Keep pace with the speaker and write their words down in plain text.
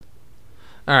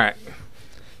Alright,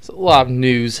 so a lot of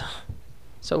news.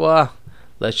 So,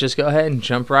 let's just go ahead and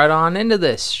jump right on into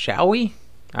this, shall we?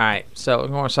 Alright, so we're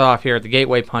going to start off here at the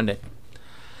Gateway Pundit.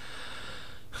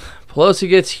 Pelosi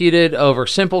gets heated over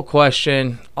simple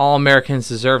question all Americans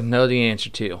deserve to know the answer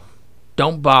to.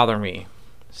 Don't bother me.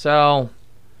 So,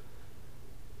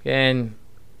 again,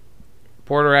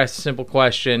 Porter asked a simple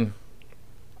question.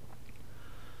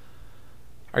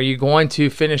 Are you going to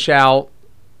finish out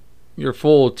your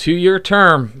full 2-year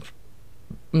term,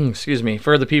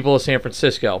 for the people of San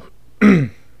Francisco?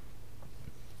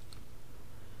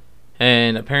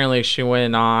 And apparently she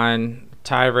went on a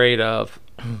tirade of,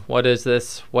 what is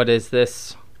this? What is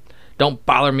this? Don't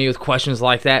bother me with questions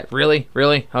like that. Really?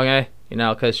 Really? Okay. You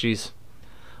know, because she's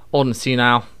old and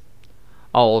senile.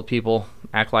 All old people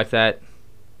act like that.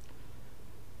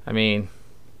 I mean,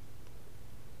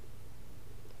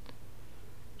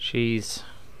 she's...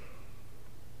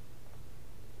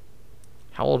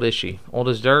 How old is she? Old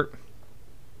as dirt?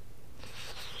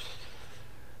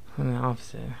 I mean,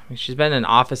 she's been in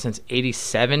office since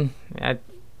 87.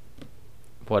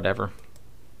 Whatever.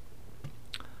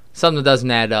 Something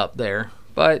doesn't add up there.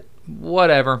 But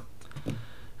whatever.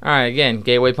 Alright, again,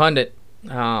 Gateway Pundit.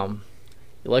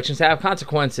 Elections have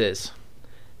consequences.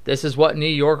 This is what New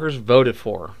Yorkers voted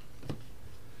for.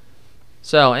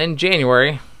 So, in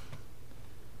January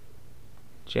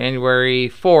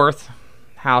 4th,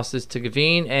 House is to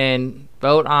convene and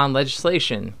vote on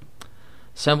legislation.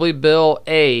 Assembly Bill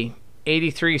A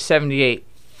 8378,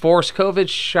 force COVID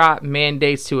shot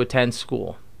mandates to attend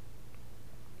school.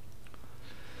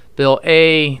 Bill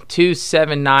A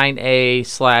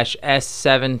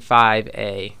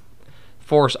 279A/S75A,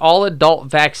 force all adult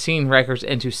vaccine records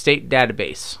into state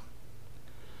database.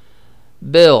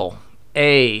 Bill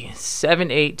A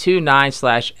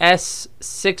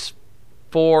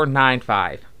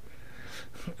 7829/S6495,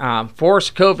 force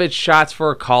COVID shots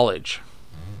for college.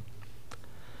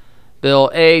 Bill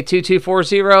A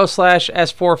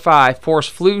 2240/S45, force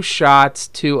flu shots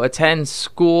to attend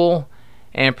school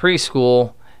and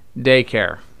preschool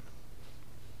daycare.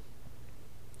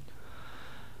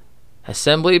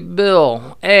 Assembly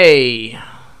Bill A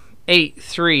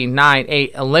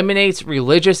 8398 eliminates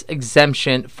religious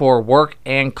exemption for work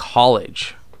and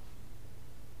college.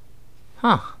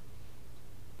 Huh.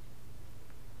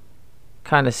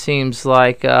 Kind of seems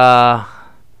like they're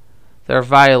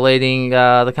violating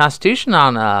the Constitution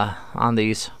on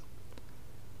these.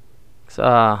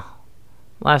 So,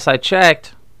 last I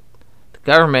checked, the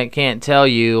government can't tell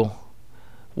you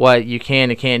what you can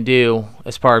and can't do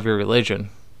as part of your religion.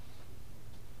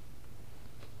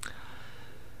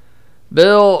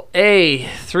 Bill A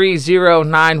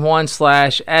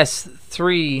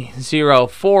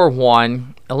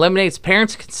 3091/S3041 eliminates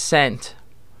parents' consent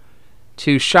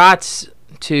to shots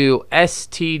to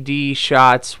STD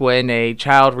shots when a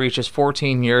child reaches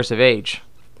 14 years of age.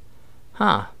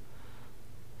 Huh.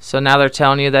 So now they're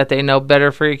telling you that they know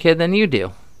better for your kid than you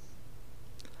do.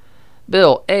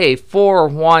 Bill A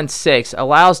 416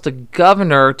 allows the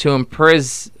governor to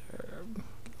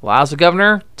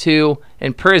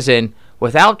imprison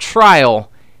without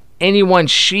trial anyone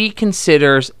she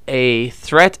considers a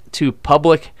threat to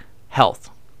public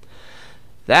health.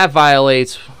 That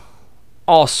violates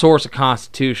all sorts of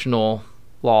constitutional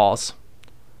laws.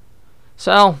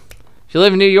 So, if you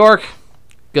live in New York,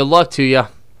 good luck to you.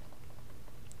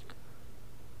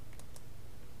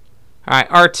 Alright,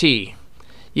 RT.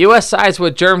 U.S. sides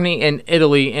with Germany and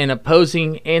Italy in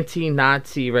opposing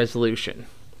anti-Nazi resolution.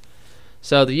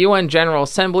 So, the UN General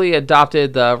Assembly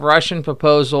adopted the Russian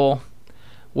proposal,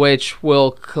 which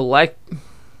the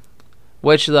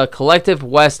collective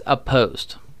West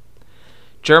opposed.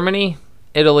 Germany,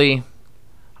 Italy,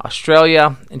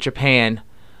 Australia, and Japan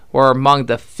were among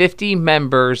the 50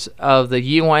 members of the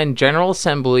UN General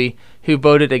Assembly who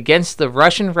voted against the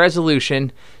Russian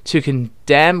resolution to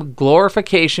condemn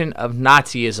glorification of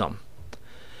Nazism,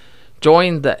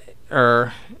 joining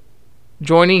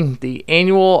the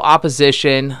annual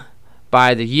opposition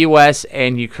by the U.S.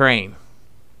 and Ukraine.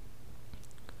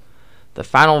 The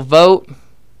final vote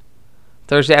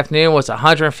Thursday afternoon was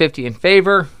 150 in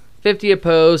favor, 50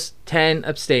 opposed, 10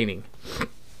 abstaining.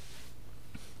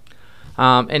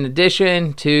 In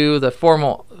addition to the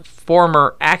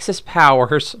former Axis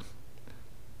powers,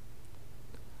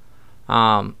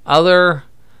 other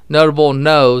notable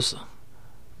no's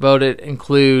voted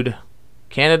include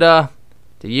Canada,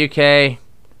 the UK,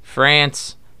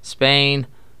 France, Spain,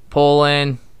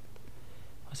 Poland,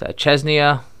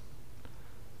 Chechnya,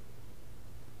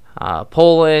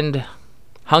 Poland,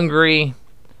 Hungary,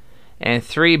 and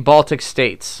 3 Baltic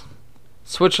states,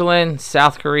 Switzerland,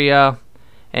 South Korea,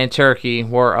 and Turkey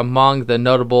were among the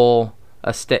notable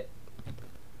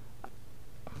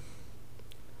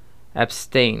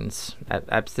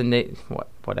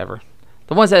whatever.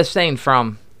 The ones that abstained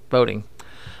from voting.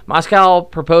 Moscow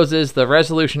proposes the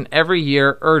resolution every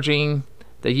year urging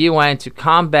the UN to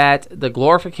combat the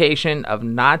glorification of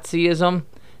Nazism,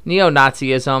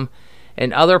 neo-Nazism,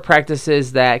 and other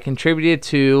practices that contributed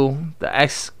to the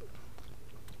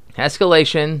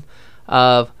escalation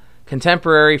of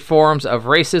contemporary forms of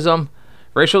racism,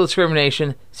 racial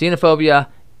discrimination, xenophobia,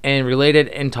 and related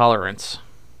intolerance.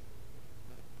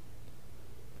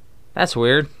 That's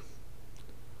weird.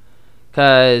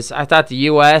 Because I thought the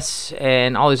U.S.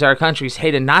 and all these other countries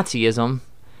hated Nazism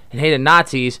and hated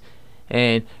Nazis,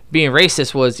 and being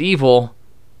racist was evil,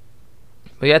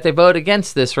 but yet they voted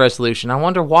against this resolution. I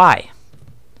wonder why.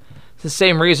 It's the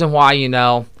same reason why,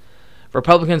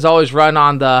 Republicans always run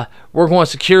on the we're going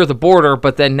to secure the border,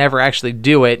 but then never actually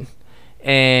do it,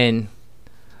 and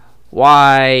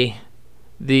why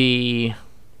the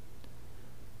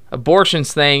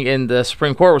abortions thing in the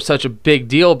Supreme Court was such a big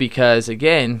deal, because,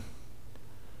 again,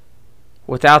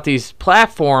 without these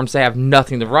platforms, they have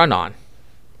nothing to run on.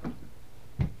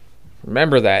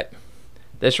 Remember that.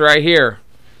 This right here.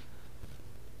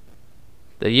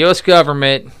 The U.S.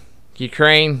 government,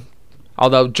 Ukraine,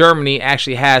 although Germany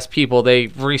actually has people, they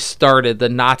restarted the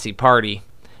Nazi party,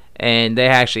 and they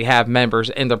actually have members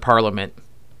in their parliament.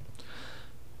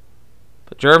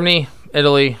 But Germany,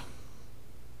 Italy,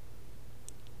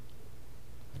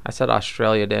 I said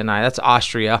Australia, didn't I? That's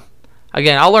Austria.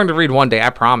 Again, I'll learn to read one day,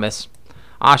 I promise.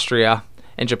 Austria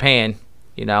and Japan,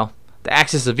 the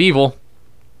axis of evil,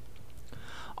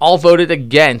 all voted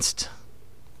against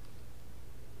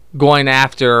going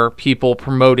after people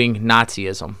promoting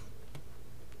Nazism.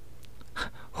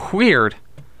 Weird.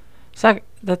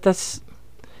 That's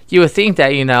you would think that,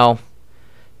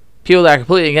 people that are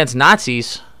completely against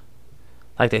Nazis,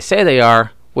 like they say they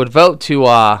are, would vote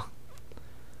to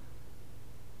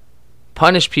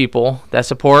punish people that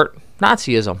support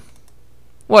Nazism.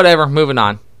 Whatever, moving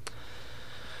on.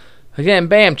 Again,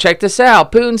 bam, check this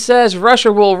out. Putin says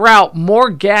Russia will route more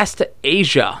gas to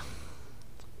Asia.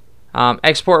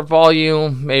 Export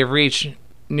volume may reach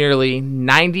nearly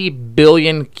 90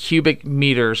 billion cubic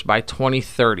meters by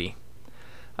 2030.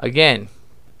 Again,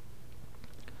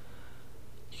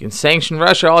 you can sanction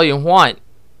Russia all you want.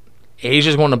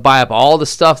 Asia's going to buy up all the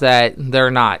stuff that they're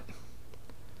not.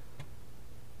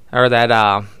 Or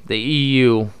that the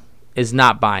EU is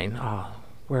not buying. Oh,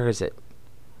 where is it?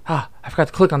 I forgot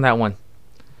to click on that one.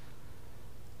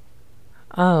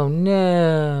 Oh,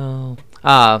 no.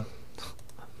 Let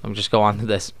me just go on to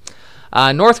this.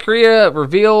 North Korea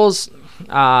reveals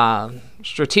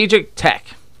strategic tech.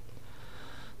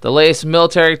 The latest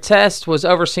military test was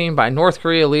overseen by North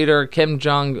Korea leader Kim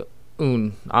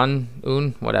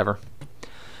Jong-un. Whatever.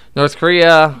 North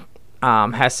Korea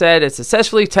has said it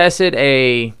successfully tested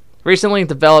a recently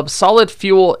developed solid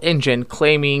fuel engine,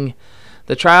 claiming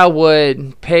the trial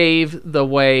would pave the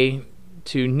way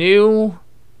to new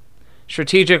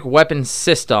strategic weapons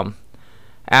system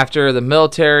after the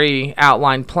military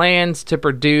outlined plans to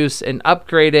produce an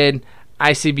upgraded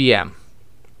ICBM.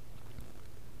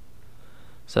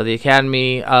 So the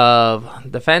Academy of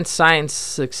Defense Science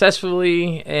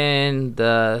successfully in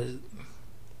the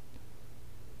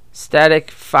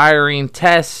static firing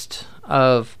test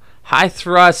of high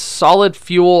thrust solid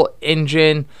fuel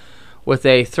engine with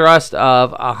a thrust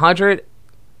of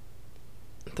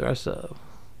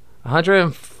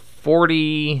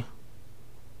 140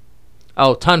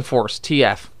 ton force,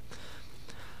 TF.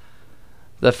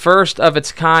 The first of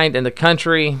its kind in the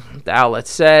country, the outlet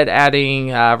said, adding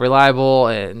reliable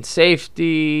and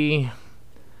safety,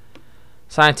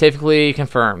 scientifically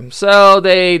confirmed. So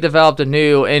they developed a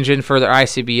new engine for their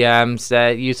ICBMs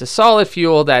that uses solid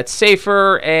fuel that's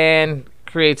safer and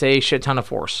creates a shit ton of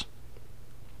force.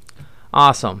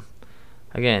 Awesome.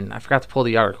 Again, I forgot to pull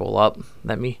the article up.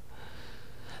 Let me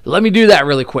do that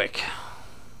really quick.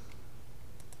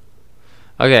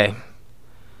 Okay.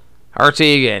 RT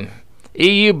again.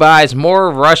 EU buys more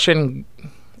Russian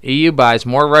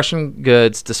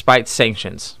goods despite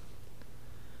sanctions.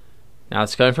 Now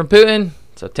it's coming from Putin,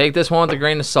 so take this one with a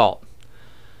grain of salt.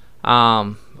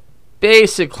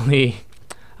 Basically,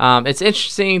 it's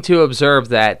interesting to observe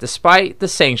that despite the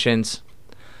sanctions,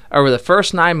 over the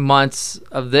first 9 months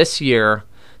of this year,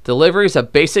 deliveries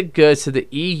of basic goods to the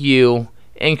EU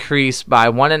increased by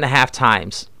 1.5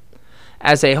 times.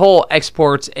 As a whole,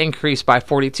 exports increased by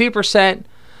 42%,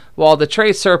 while the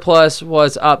trade surplus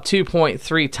was up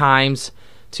 2.3 times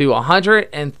to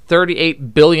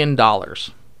 $138 billion.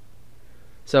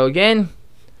 So again,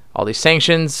 all these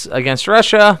sanctions against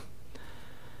Russia.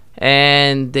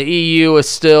 And the EU is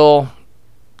still,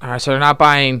 all right, so they're not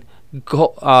buying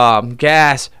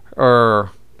gas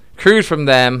or crude from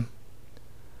them,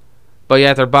 but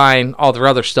yet they're buying all their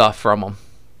other stuff from them.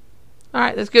 All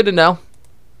right, that's good to know.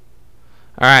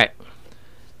 All right,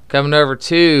 coming over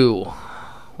to,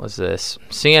 what's this?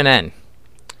 CNN.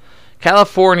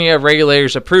 California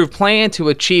regulators approve plan to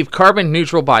achieve carbon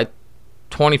neutral by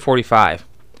 2045.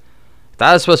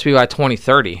 That was supposed to be by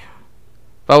 2030.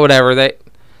 But whatever, they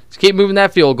just keep moving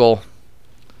that field goal.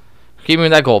 Keep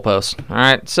moving that goalpost. All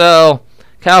right, so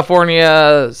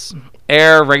California's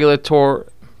air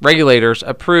regulators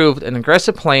approved an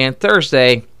aggressive plan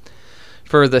Thursday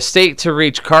for the state to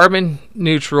reach carbon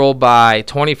neutral by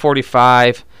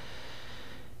 2045,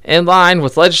 in line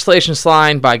with legislation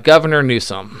signed by Governor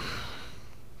Newsom.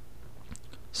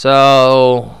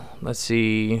 So, let's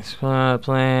see.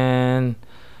 Plan.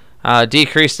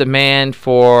 Decrease demand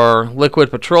for liquid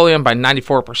petroleum by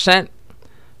 94%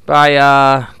 by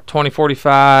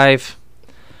 2045.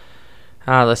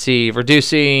 Let's see.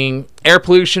 Reducing air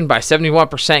pollution by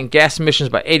 71%, gas emissions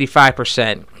by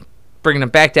 85%, bringing them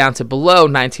back down to below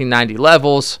 1990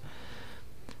 levels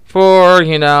for,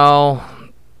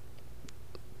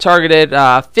 targeted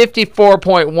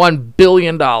 $54.1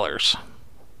 billion.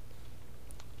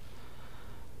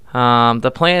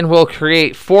 The plan will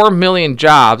create 4 million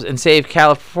jobs and save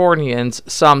Californians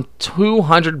some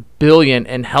 $200 billion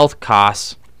in health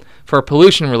costs for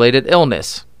pollution-related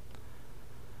illness.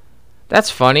 That's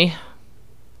funny.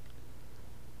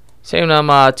 Saving them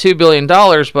 $2 billion,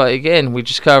 but again, we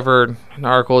just covered an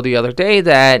article the other day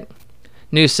that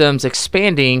Newsom's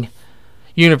expanding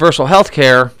universal health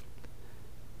care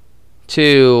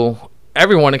to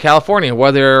everyone in California,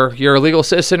 whether you're a legal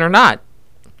citizen or not.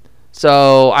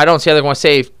 So I don't see how they're going to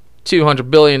save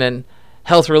 $200 billion in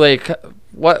health-related.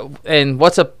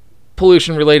 What's a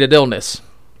pollution-related illness?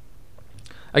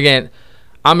 Again,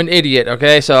 I'm an idiot.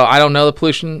 Okay, so I don't know the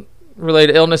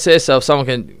pollution-related illnesses. So if someone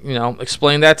can,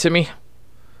 explain that to me.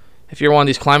 If you're one of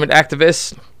these climate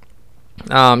activists,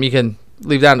 you can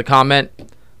leave down the comment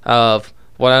of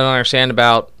what I don't understand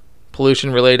about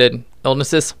pollution-related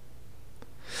illnesses.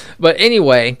 But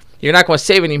anyway, you're not going to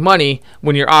save any money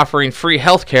when you're offering free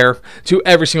health care to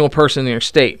every single person in your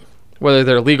state, whether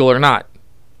they're legal or not.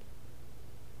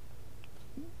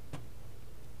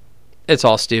 It's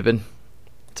all stupid.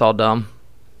 It's all dumb.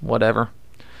 Whatever.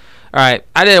 All right,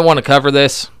 I didn't want to cover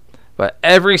this, but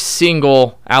every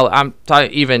single, I'm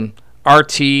talking even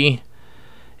RT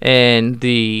and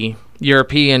the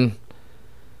European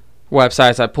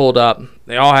websites I pulled up,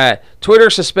 they all had Twitter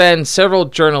suspends several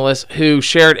journalists who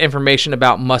shared information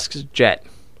about Musk's jet.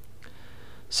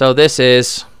 So this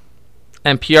is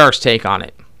NPR's take on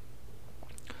it.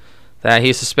 That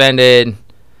he suspended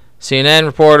CNN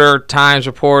reporter, Times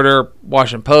reporter,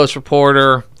 Washington Post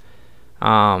reporter,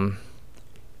 someone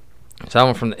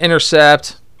from The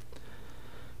Intercept.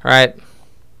 All right.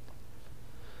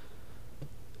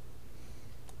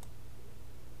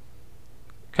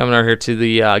 Coming over here to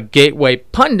the Gateway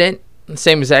Pundit,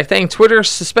 same exact thing. Twitter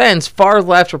suspends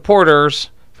far-left reporters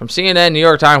from CNN, New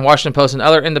York Times, Washington Post, and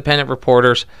other independent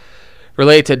reporters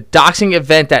related to doxing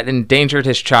event that endangered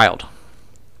his child.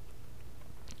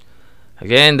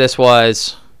 Again, this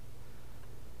was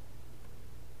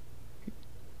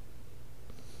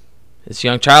this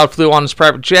young child flew on his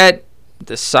private jet.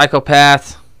 This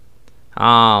psychopath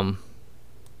met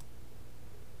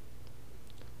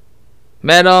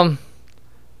him.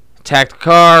 Attacked the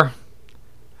car.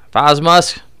 If I was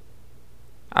Musk,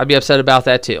 I'd be upset about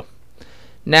that too.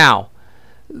 Now,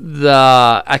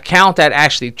 the account that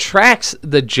actually tracks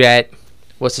the jet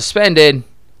was suspended,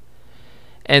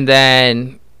 and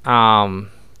then the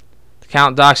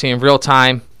account doxing in real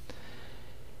time.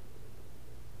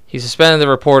 He suspended the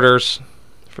reporters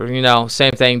for,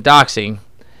 same thing, doxing.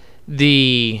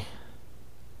 The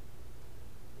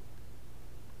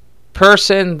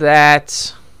person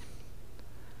that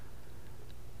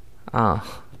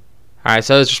alright,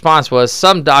 so his response was,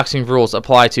 some doxing rules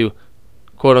apply to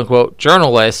quote-unquote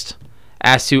journalists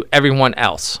as to everyone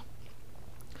else.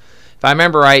 If I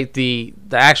remember right, the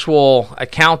actual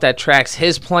account that tracks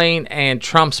his plane and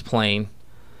Trump's plane,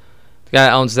 the guy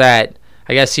that owns that,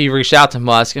 I guess he reached out to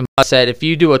Musk, and Musk said, if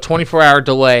you do a 24-hour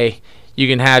delay, you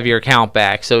can have your account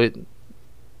back. So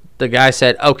the guy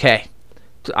said, okay,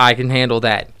 I can handle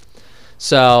that.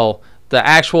 So the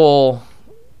actual,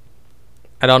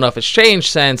 I don't know if it's changed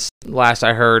since last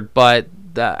I heard, but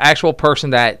the actual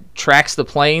person that tracks the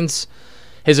planes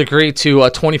has agreed to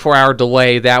a 24-hour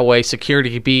delay. That way security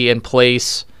can be in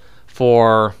place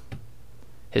for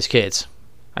his kids.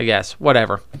 I guess.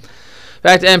 Whatever.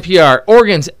 Back to NPR.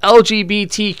 Oregon's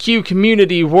LGBTQ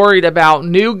community worried about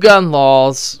new gun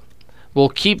laws will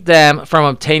keep them from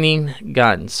obtaining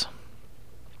guns.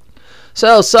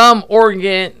 So some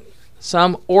Oregon's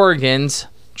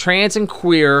trans and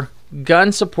queer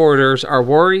gun supporters are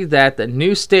worried that the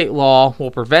new state law will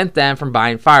prevent them from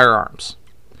buying firearms.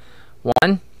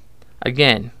 One,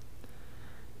 again,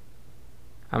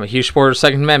 I'm a huge supporter of the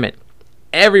Second Amendment.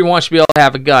 Everyone should be able to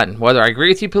have a gun, whether I agree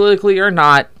with you politically or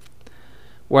not,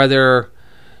 whether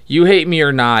you hate me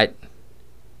or not.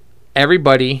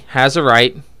 Everybody has a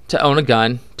right to own a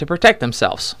gun to protect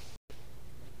themselves.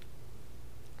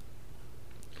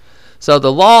 So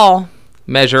the law,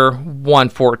 Measure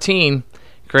 114,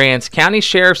 grants county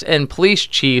sheriffs and police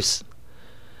chiefs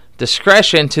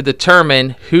discretion to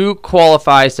determine who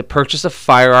qualifies to purchase a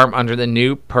firearm under the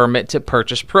new permit to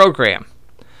purchase program.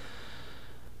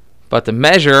 But the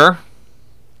measure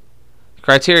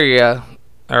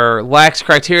lacks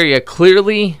criteria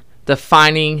clearly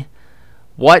defining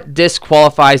what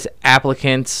disqualifies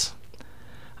applicants,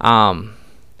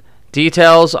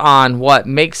 details on what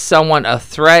makes someone a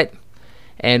threat,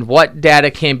 and what data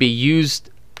can be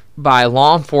used by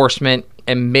law enforcement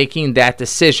in making that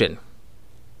decision.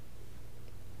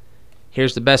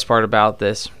 Here's the best part about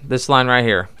this line right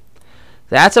here.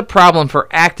 That's a problem for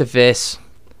activists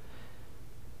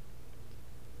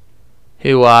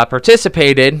who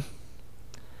participated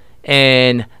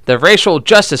in the racial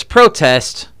justice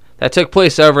protest that took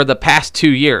place over the past 2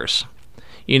 years.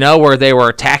 You know, where they were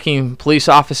attacking police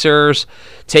officers,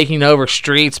 taking over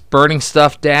streets, burning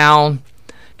stuff down,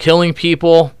 killing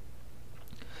people.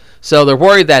 So they're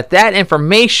worried that that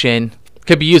information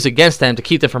could be used against them to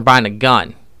keep them from buying a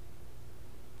gun.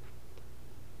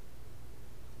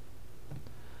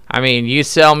 I mean, you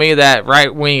tell me that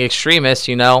right-wing extremists,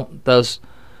 you know, those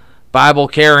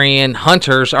Bible-carrying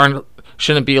hunters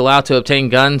shouldn't be allowed to obtain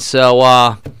guns,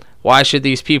 so why should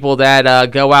these people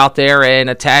that go out there and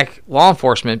attack law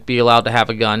enforcement be allowed to have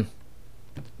a gun?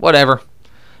 Whatever.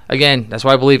 Again, that's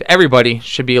why I believe everybody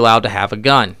should be allowed to have a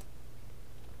gun.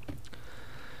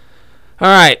 All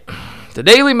right, the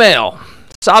Daily Mail.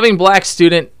 Sobbing black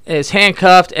student is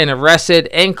handcuffed and arrested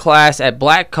in class at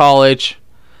black college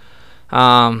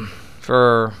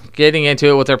for getting into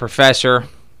it with her professor.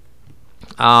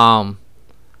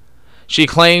 She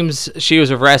claims she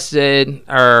was arrested,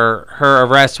 or her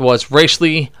arrest was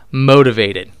racially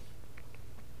motivated.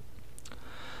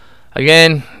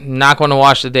 Again, not going to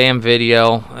watch the damn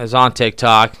video. It's on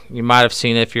TikTok. You might have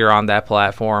seen it if you're on that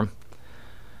platform.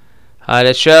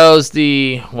 It shows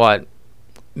the,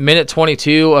 minute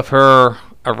 22 of her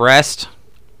arrest.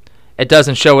 It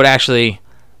doesn't show what actually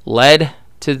led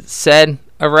to said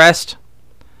arrest.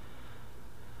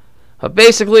 But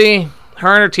basically,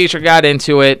 her and her teacher got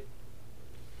into it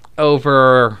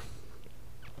over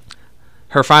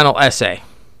her final essay.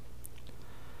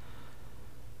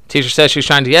 Teacher said she was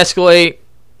trying to de-escalate.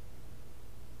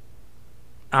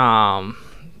 The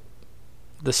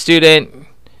student,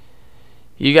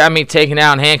 you got me taken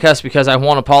out in handcuffs because I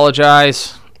won't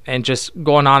apologize, and just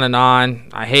going on and on.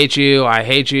 I hate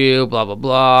you, blah, blah,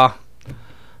 blah.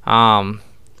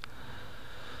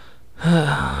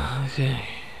 Okay.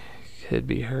 Could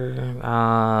be her.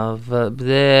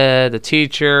 The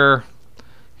teacher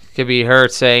could be her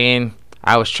saying,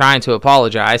 I was trying to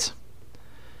apologize.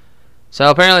 So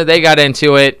apparently they got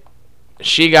into it.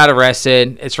 She got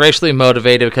arrested. It's racially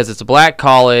motivated because it's a black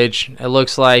college. It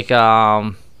looks like,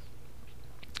 let's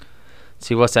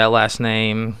see, what's that last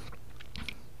name?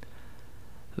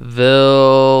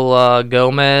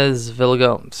 Villagomez.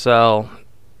 So,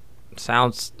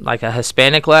 sounds like a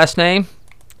Hispanic last name.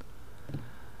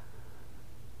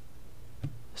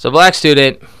 So, black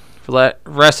student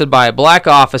arrested by a black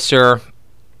officer.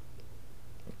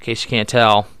 In case you can't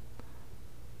tell,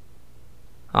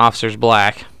 officer's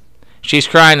black. She's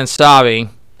crying and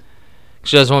sobbing.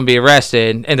 She doesn't want to be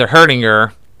arrested, and they're hurting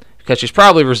her because she's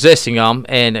probably resisting them.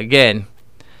 And again,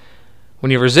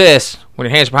 when you resist, when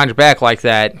your hands are behind your back like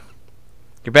that,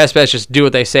 your best bet is just do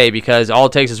what they say, because all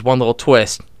it takes is one little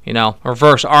twist, you know,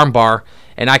 reverse armbar,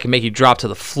 and I can make you drop to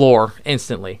the floor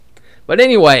instantly. But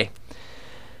anyway,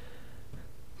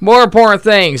 more important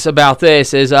things about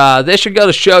this is this should go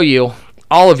to show you,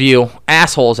 all of you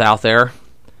assholes out there,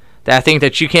 that think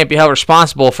that you can't be held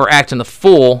responsible for acting a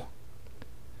fool.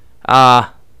 I'm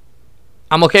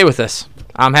okay with this.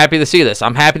 I'm happy to see this.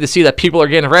 I'm happy to see that people are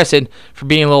getting arrested for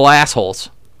being little assholes.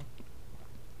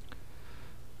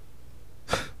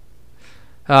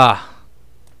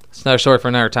 It's another story for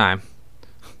another time.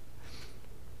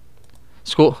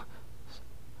 School.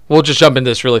 We'll just jump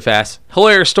into this really fast.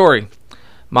 Hilarious story.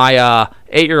 my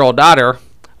 8-year-old daughter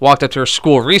walked up to her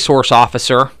school resource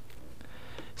officer,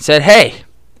 said, "Hey,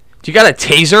 do you got a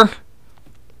taser?"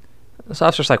 This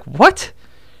officer's like, "What?"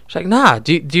 She's like, "Nah,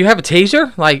 do you have a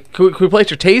taser? Like, can we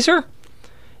place your taser?"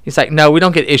 He's like, "No, we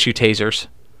don't get issue tasers."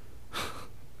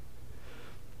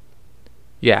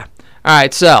 Yeah. All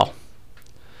right, so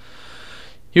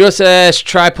USS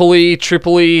Tripoli, I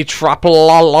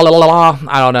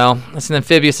don't know. It's an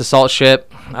amphibious assault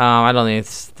ship. I don't even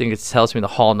think it tells me the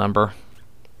hull number.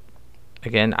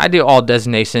 Again, I do all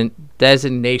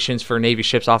designations for Navy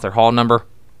ships off their hull number.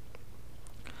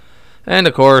 And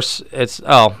of course, it's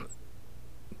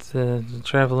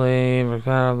traveling.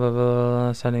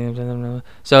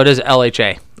 So it is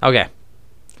LHA. Okay.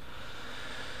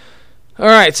 All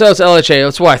right, so it's LHA.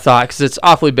 That's what I thought, because it's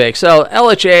awfully big. So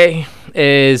LHA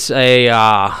is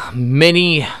a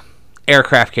mini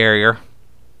aircraft carrier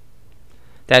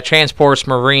that transports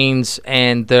Marines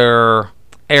and their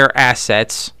air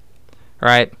assets,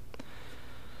 right?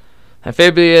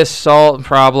 Amphibious assault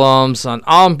problems on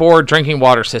onboard drinking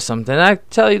water system. Didn't I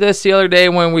tell you this the other day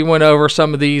when we went over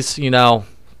some of these?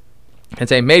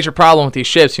 It's a major problem with these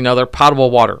ships. They're potable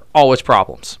water. Always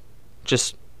problems.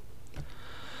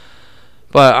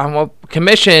 But I'm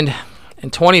commissioned in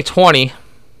 2020,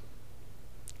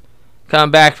 coming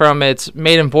back from its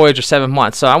maiden voyage of 7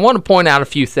 months. So I want to point out a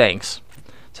few things.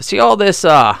 So see all this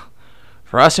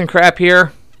rust and crap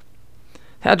here?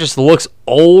 That just looks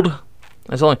old.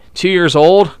 It's only 2 years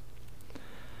old.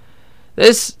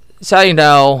 This is how you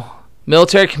know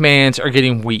military commands are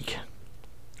getting weak.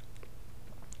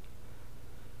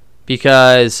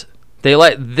 Because they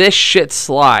let this shit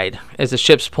slide as the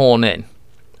ship's pulling in.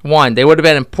 One, they would have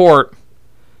been in port.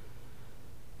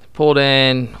 Pulled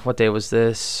in, what day was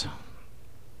this?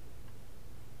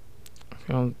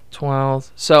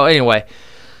 12th. So anyway,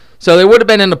 so they would have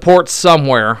been in the port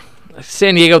somewhere.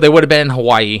 San Diego, they would have been in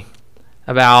Hawaii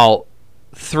about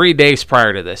 3 days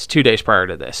prior to this, 2 days prior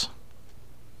to this.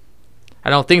 I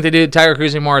don't think they do the Tiger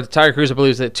Cruise anymore. The Tiger Cruise, I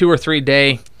believe, is a 2 or 3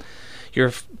 day.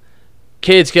 Your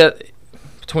kids get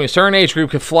between a certain age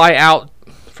group could fly out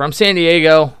from San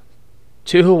Diego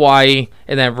to Hawaii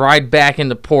and then ride back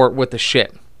into port with the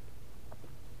ship.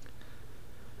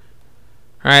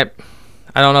 All right.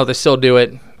 I don't know if they still do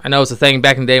it. I know it's a thing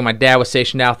back in the day. My dad was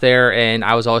stationed out there, and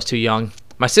I was always too young.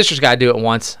 My sister's got to do it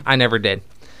once. I never did.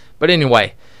 But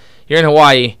anyway, you're in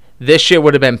Hawaii. This shit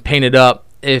would have been painted up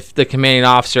if the commanding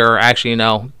officer actually,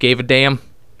 gave a damn.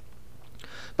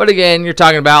 But again, you're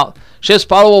talking about ships,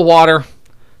 potable water,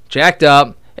 jacked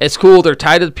up. It's cool. They're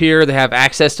tied to the pier. They have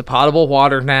access to potable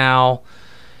water now.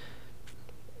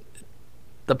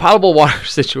 The potable water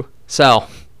situation. So,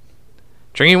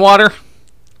 drinking water,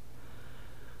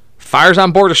 fires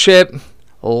on board a ship,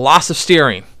 loss of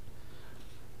steering.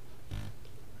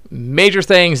 Major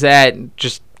things that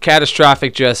just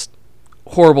catastrophic, just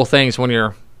horrible things when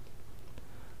you're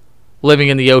living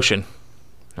in the ocean.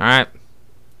 All right.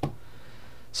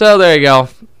 So there you go.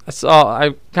 That's all.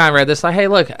 I kind of read this like, hey,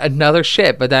 look, another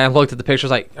ship. But then I looked at the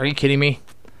pictures like, are you kidding me?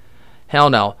 Hell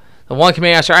no. The one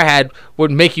command officer I had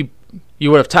would make you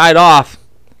would have tied off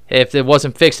if it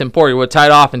wasn't fixed in port. You would have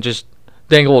tied off and just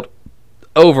dangled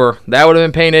over. That would have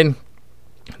been painted.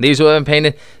 These would have been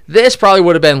painted. This probably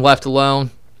would have been left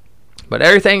alone. But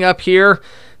everything up here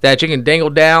that you can dangle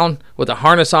down with a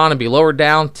harness on and be lowered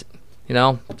down,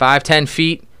 5-10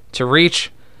 feet to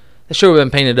reach, that should have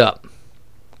been painted up.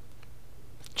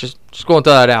 Just going to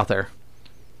throw that out there.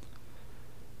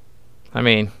 I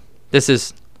mean, this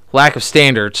is lack of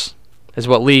standards is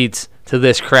what leads to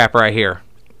this crap right here.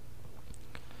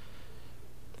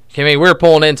 I mean, we're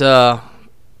pulling into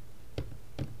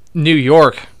New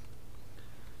York.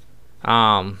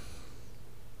 I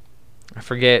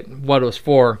forget what it was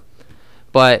for,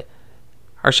 but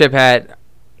our ship had,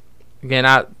 again,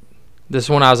 this is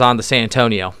when I was on the San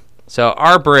Antonio. So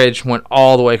our bridge went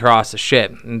all the way across the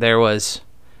ship, and there was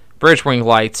bridge wing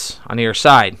lights on either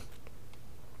side,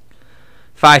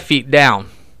 5 feet down.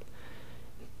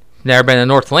 Never been in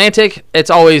the North Atlantic.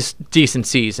 It's always decent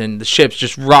seas, and the ship's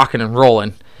just rocking and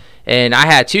rolling. And I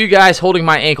had two guys holding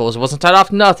my ankles. It wasn't tied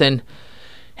off nothing.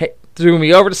 Threw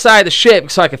me over the side of the ship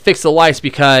so I could fix the lights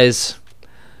because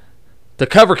the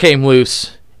cover came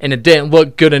loose, and it didn't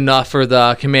look good enough for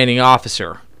the commanding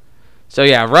officer. So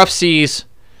yeah, rough seas,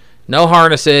 no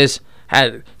harnesses,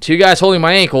 had two guys holding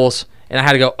my ankles, and I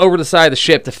had to go over the side of the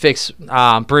ship to fix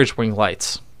bridge wing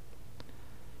lights.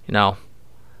 This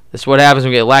is what happens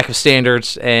when you get a lack of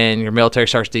standards and your military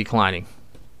starts declining.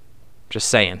 Just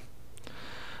saying.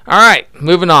 All right,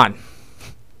 moving on.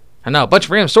 I know, a bunch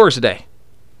of random stories today.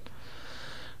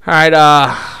 All right,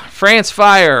 France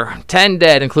fire, 10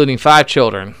 dead, including 5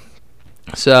 children.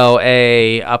 So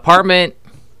a apartment,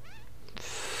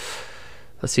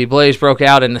 blaze broke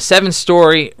out in a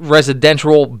 7-story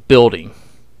residential building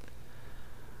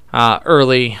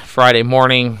early Friday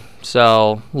morning,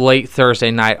 so late Thursday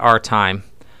night our time.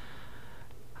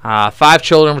 5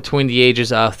 children between the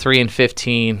ages of 3 and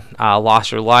 15 lost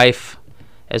their life,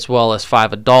 as well as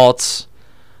 5 adults.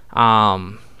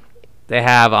 They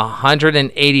have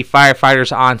 180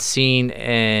 firefighters on scene,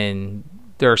 and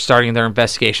they're starting their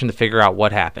investigation to figure out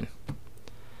what happened.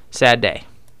 Sad day.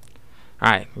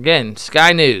 All right, again,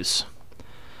 Sky News.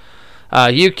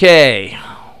 UK.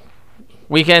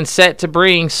 Weekend set to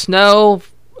bring snow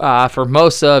for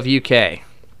most of UK.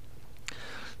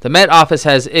 The Met Office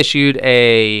has issued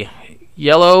a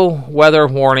yellow weather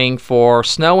warning for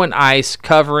snow and ice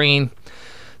covering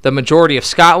the majority of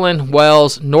Scotland,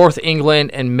 Wales, North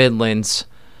England, and Midlands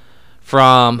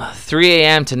from 3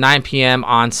 a.m. to 9 p.m.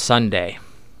 on Sunday.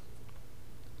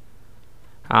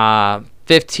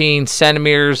 15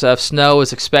 centimeters of snow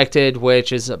is expected,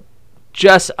 which is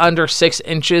just under 6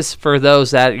 inches for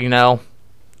those that,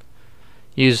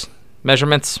 use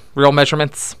measurements, real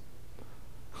measurements.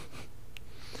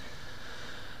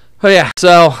 Oh yeah,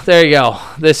 so there you go.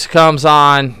 This comes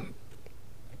on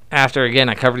after, again,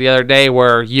 I covered the other day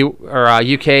where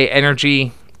UK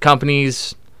energy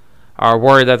companies are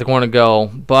worried that they're going to go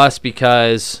bust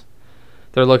because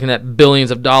they're looking at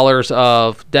billions of dollars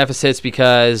of deficits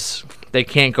because they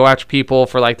can't go after people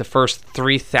for like the first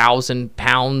 3,000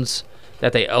 pounds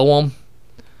that they owe them.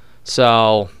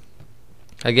 So,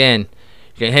 again,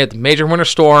 you're going to hit the major winter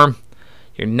storm.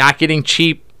 You're not getting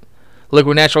cheap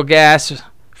liquid natural gas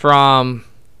from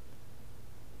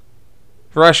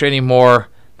Russia anymore.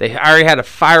 They already had to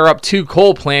fire up 2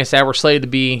 coal plants that were slated to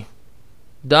be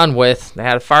done with. They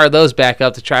had to fire those back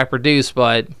up to try to produce,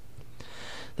 but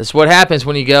this is what happens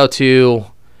when you go to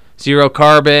zero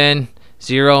carbon,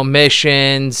 zero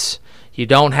emissions. You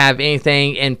don't have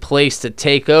anything in place to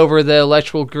take over the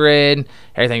electrical grid.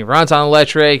 Everything runs on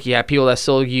electric. You have people that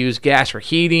still use gas for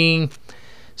heating.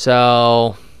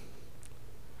 So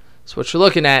that's what you're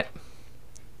looking at.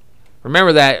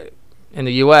 Remember that in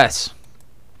the U.S.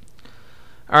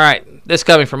 All right, this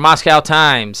coming from Moscow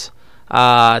Times.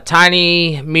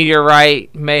 Tiny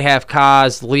meteorite may have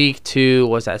caused leak to,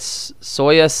 Soyuz,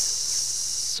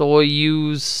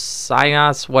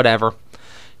 whatever,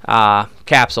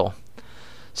 capsule.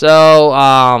 So,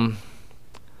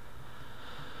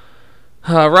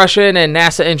 Russian and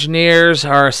NASA engineers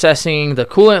are assessing the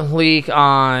coolant leak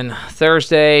on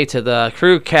Thursday to the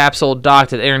crew capsule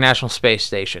docked at the International Space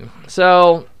Station.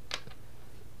 So,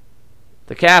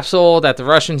 the capsule that the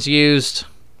Russians used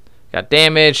got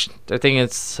damaged. They're thinking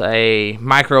it's a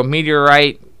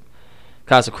micrometeorite,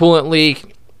 caused a coolant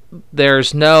leak.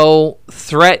 There's no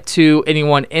threat to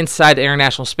anyone inside the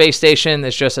International Space Station.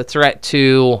 It's just a threat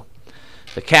to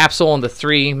the capsule and the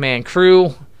 3-man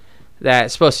crew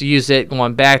that's supposed to use it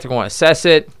going back. They're going to assess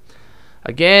it.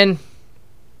 Again,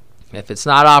 if it's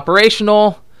not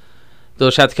operational, they'll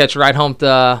just have to catch a ride home to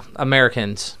the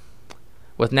Americans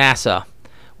with NASA.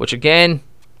 Which, again,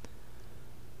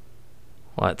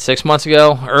 6 months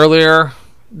ago, earlier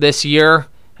this year,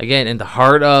 again, in the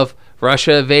heart of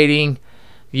Russia invading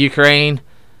Ukraine,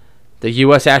 the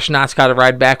U.S. astronauts got to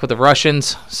ride back with the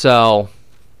Russians. So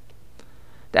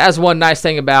that's one nice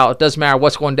thing about it. Doesn't matter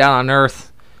what's going down on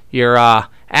Earth. Your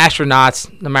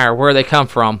astronauts, no matter where they come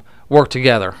from, work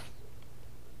together.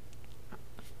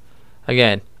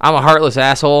 Again, I'm a heartless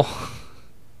asshole.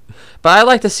 But I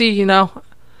like to see, I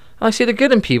like to see the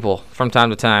good in people from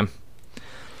time to time.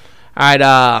 All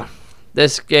right,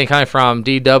 this game coming from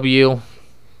DW.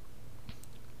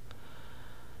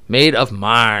 Made of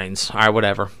mines. All right,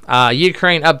 whatever.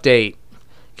 Ukraine update.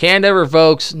 Canada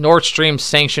revokes Nord Stream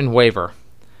sanction waiver.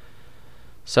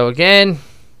 So again,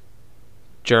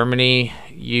 Germany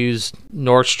used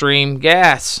Nord Stream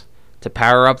gas to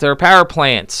power up their power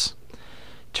plants.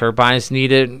 Turbines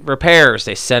needed repairs.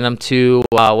 They sent them to,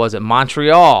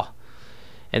 Montreal?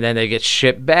 And then they get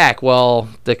shipped back. Well,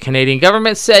 the Canadian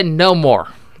government said no more.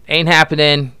 Ain't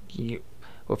happening.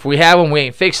 If we have them, we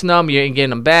ain't fixing them. You ain't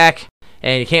getting them back.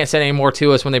 And you can't send any more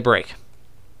to us when they break.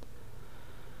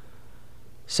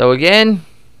 So again,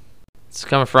 it's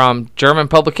coming from German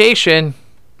publication.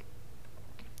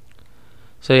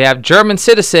 So you have German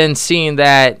citizens seeing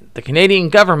that the Canadian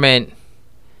government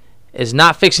is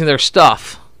not fixing their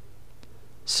stuff.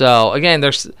 So again,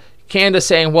 there's Canada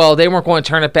saying, well, they weren't going to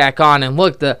turn it back on, and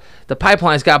look, the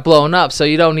pipelines got blown up, so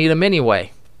you don't need them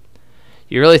anyway.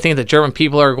 You really think the German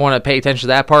people are going to pay attention to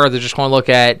that part, or they're just going to look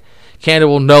at Canada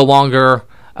will no longer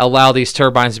allow these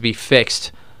turbines to be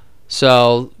fixed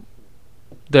So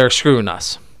they're screwing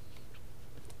us.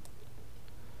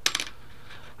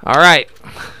 All right.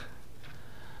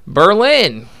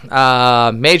 Berlin.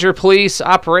 Major police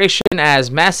operation as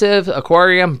massive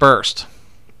aquarium burst.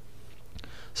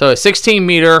 So a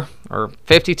 16-meter or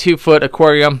 52-foot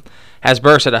aquarium has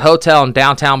burst at a hotel in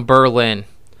downtown Berlin.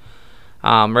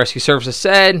 Rescue services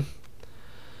said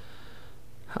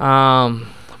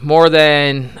more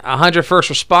than 100 first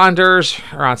responders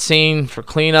are on scene for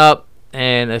cleanup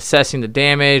and assessing the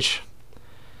damage.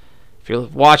 If you're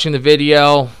watching the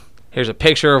video, here's a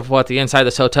picture of what the inside of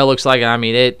this hotel looks like. I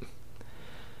mean, it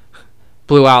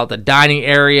blew out the dining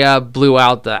area, blew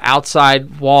out the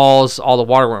outside walls. All the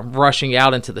water went rushing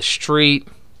out into the street.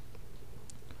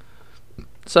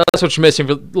 So that's what you're missing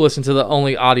if you listen to the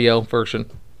only audio version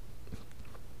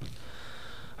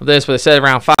of this. But they said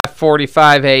around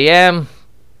 5:45 a.m.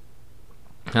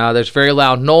 There's very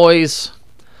loud noise.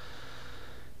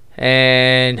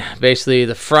 And basically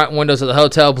the front windows of the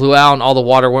hotel blew out and all the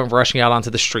water went rushing out onto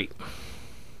the street.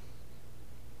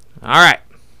 All right.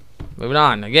 Moving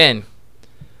on. Again,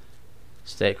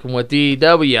 sticking with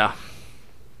DW.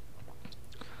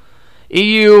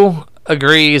 EU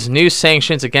agrees new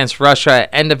sanctions against Russia at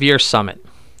end-of-year summit.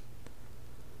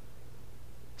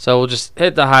 So we'll just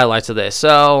hit the highlights of this.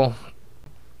 So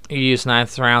EU's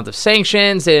ninth round of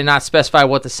sanctions. They did not specify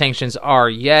what the sanctions are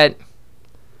yet,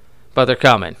 but they're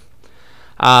coming.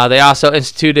 They also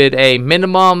instituted a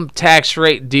minimum tax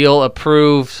rate deal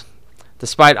approved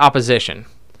despite opposition.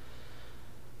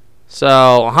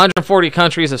 So 140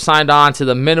 countries have signed on to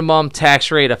the minimum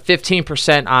tax rate of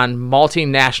 15% on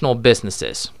multinational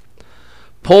businesses.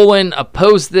 Poland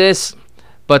opposed this,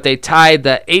 but they tied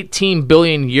the 18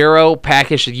 billion euro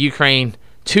package to Ukraine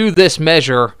to this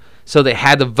measure, so they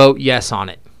had to vote yes on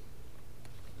it.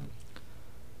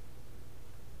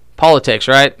 Politics,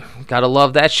 right? Gotta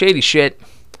love that shady shit.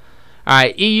 All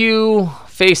right, EU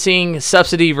facing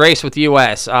subsidy race with the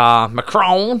U.S.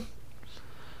 Macron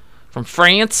from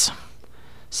France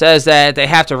says that they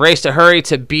have to race to hurry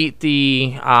to beat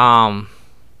the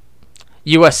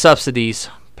U.S. subsidies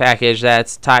package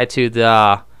that's tied to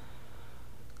the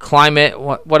climate,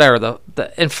 whatever,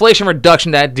 the inflation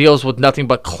reduction that deals with nothing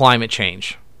but climate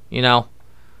change. You know,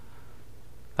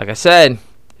 like I said,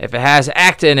 if it has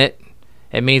ACT in it,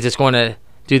 it means it's going to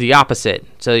do the opposite.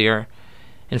 So your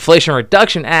Inflation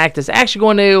Reduction Act is actually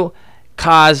going to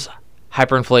cause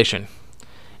hyperinflation.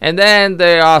 And then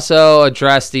they also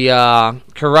address the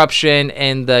corruption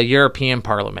in the European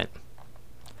Parliament.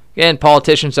 Again,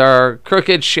 politicians are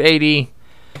crooked, shady,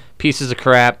 pieces of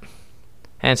crap,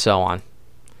 and so on.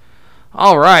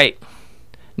 All right.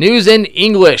 News in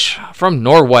English from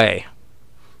Norway.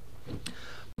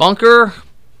 Bunker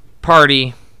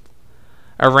party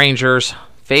arrangers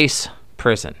face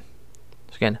prison.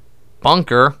 So again,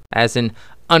 bunker as in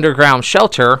underground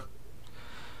shelter.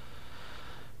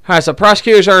 All right, so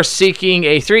prosecutors are seeking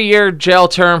a 3-year jail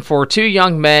term for 2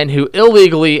 young men who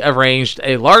illegally arranged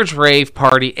a large rave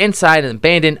party inside an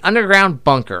abandoned underground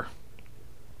bunker.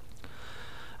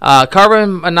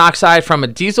 Carbon monoxide from a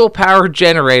diesel-powered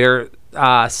generator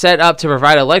set up to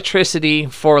provide electricity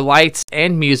for lights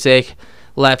and music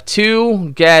left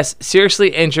 2 guests seriously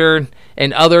injured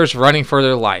and others running for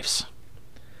their lives.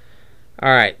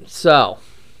 All right, so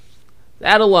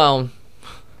that alone,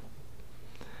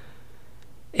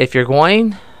 if you're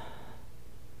going,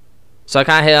 so I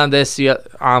kind of hit on this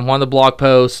on one of the blog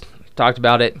posts, talked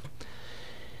about it.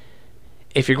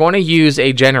 If you're going to use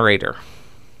a generator,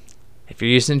 if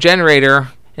you're using a generator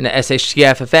in an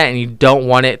SHTF event and you don't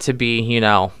want it to be,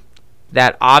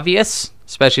 that obvious,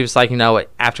 especially if it's like,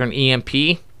 after an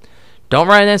EMP, don't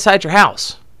run it inside your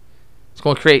house. It's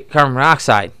going to create carbon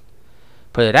monoxide.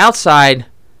 Put it outside,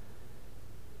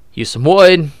 use some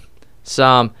wood,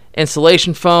 some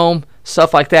insulation foam,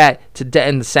 stuff like that to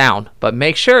deaden the sound. But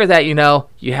make sure that,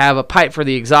 you have a pipe for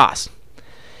the exhaust.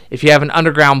 If you have an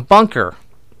underground bunker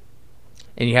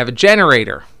and you have a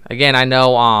generator, again, I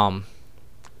know,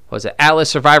 Atlas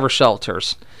Survivor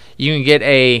Shelters, you can get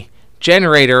a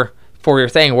generator for your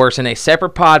thing where it's in a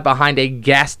separate pod behind a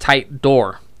gas-tight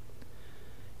door.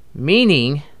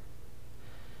 Meaning,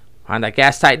 behind that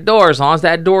gas-tight door, as long as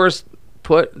that door is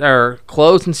put or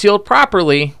closed and sealed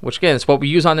properly, which again is what we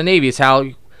use on the Navy, is how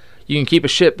you can keep a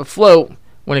ship afloat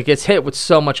when it gets hit with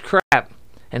so much crap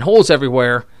and holes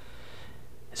everywhere,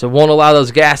 so it won't allow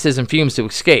those gases and fumes to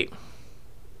escape.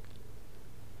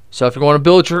 So if you're going to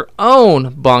build your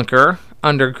own bunker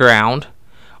underground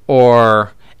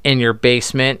or in your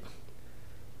basement,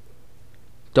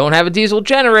 don't have a diesel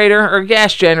generator or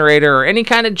gas generator or any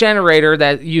kind of generator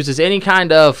that uses any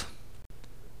kind of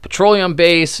petroleum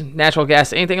base, natural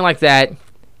gas, anything like that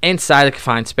inside a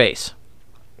confined space.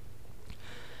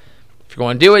 If you're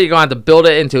going to do it, you're going to have to build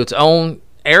it into its own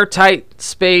airtight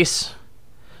space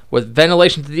with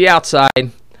ventilation to the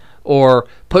outside, or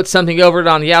put something over it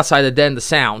on the outside to deaden the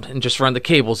sound and just run the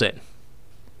cables in.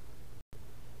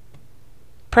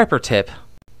 Prepper tip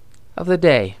of the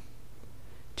day.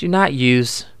 Do not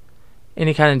use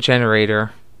any kind of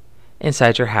generator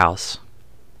inside your house.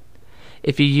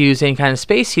 If you use any kind of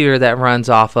space heater that runs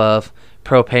off of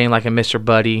propane like a Mr.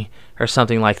 Buddy or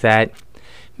something like that,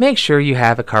 make sure you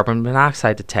have a carbon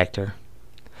monoxide detector.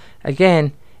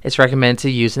 Again, it's recommended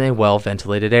to use in a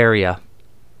well-ventilated area.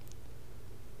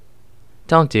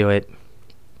 Don't do it.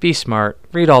 Be smart.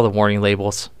 Read all the warning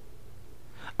labels.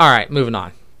 Alright, moving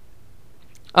on.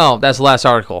 Oh, that's the last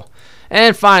article.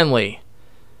 And finally,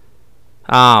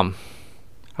 I'm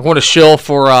going to shill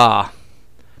for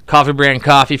Coffee Brand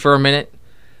Coffee for a minute.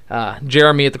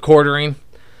 Jeremy at the Quartering.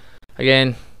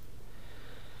 Again,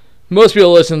 most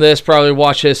people listen to this probably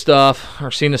watch his stuff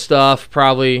or seen his stuff,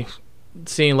 probably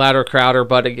seen Louder Crowder.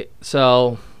 But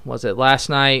so was it last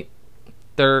night?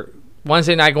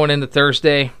 Wednesday night going into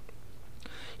Thursday.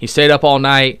 He stayed up all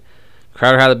night.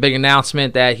 Crowder had a big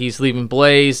announcement that he's leaving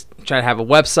Blaze, trying to have a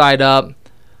website up.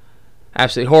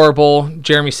 Absolutely horrible.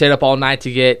 Jeremy stayed up all night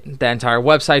to get that entire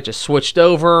website just switched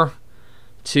over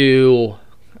to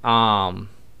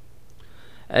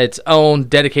its own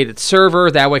dedicated server.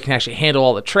 That way it can actually handle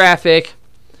all the traffic.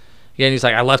 Again, he's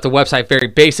like, I left the website very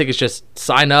basic. It's just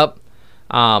sign up,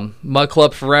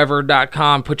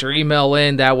 mudclubforever.com, put your email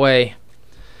in. That way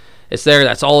it's there.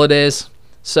 That's all it is.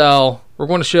 So we're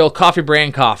going to show Coffee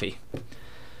Brand Coffee.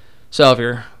 So if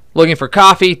you're looking for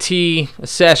coffee, tea,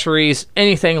 accessories,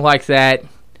 anything like that,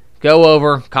 go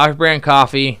over Coffee Brand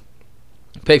Coffee,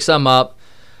 pick some up.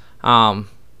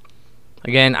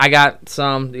 Again, I got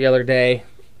some the other day,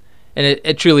 and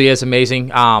it truly is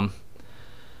amazing.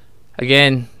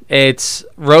 Again, it's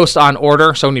roast on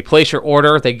order. So when you place your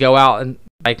order, they go out and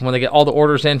when they get all the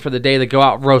orders in for the day, they go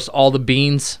out and roast all the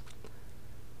beans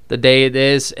the day it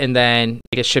is, and then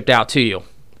it gets shipped out to you.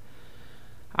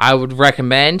 I would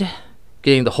recommend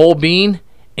getting the whole bean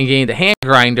and getting the hand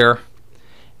grinder.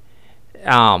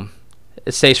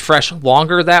 It stays fresh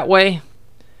longer that way.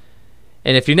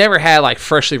 And if you never had like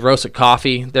freshly roasted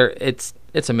coffee,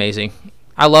 it's amazing.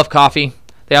 I love coffee.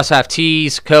 They also have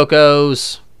teas,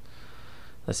 cocos.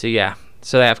 Let's see, yeah.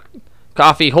 So they have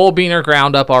coffee, whole beaner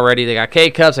ground up already. They got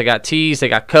K-cups, they got teas, they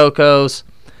got cocos,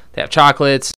 they have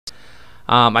chocolates.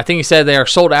 I think he said they are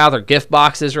sold out of their gift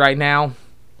boxes right now.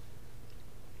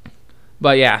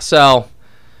 But yeah, so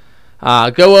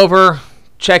go over,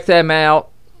 check them out.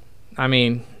 I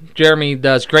mean, Jeremy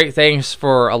does great things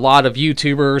for a lot of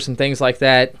YouTubers and things like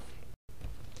that.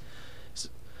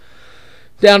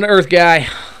 Down-to-earth guy,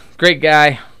 great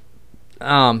guy.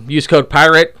 Use code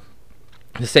PIRATE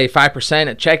to save 5%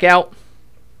 at checkout.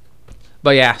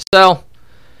 But yeah, so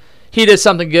he did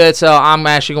something good, so I'm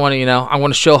actually going to, I'm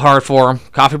going to show hard for him.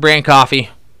 Coffee Brand Coffee.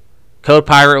 Code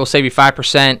PIRATE will save you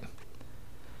 5%.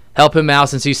 Help him out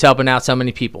since he's helping out so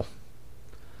many people.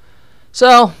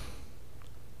 So,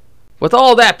 with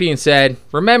all that being said,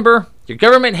 remember, your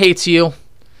government hates you.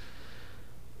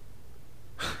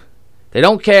 They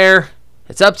don't care.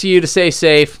 It's up to you to stay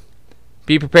safe.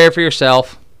 Be prepared for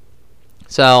yourself.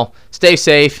 So, stay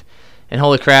safe. And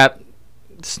holy crap,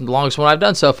 it's the longest one I've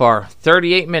done so far.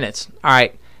 38 minutes. All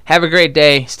right. Have a great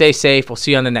day. Stay safe. We'll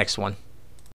see you on the next one.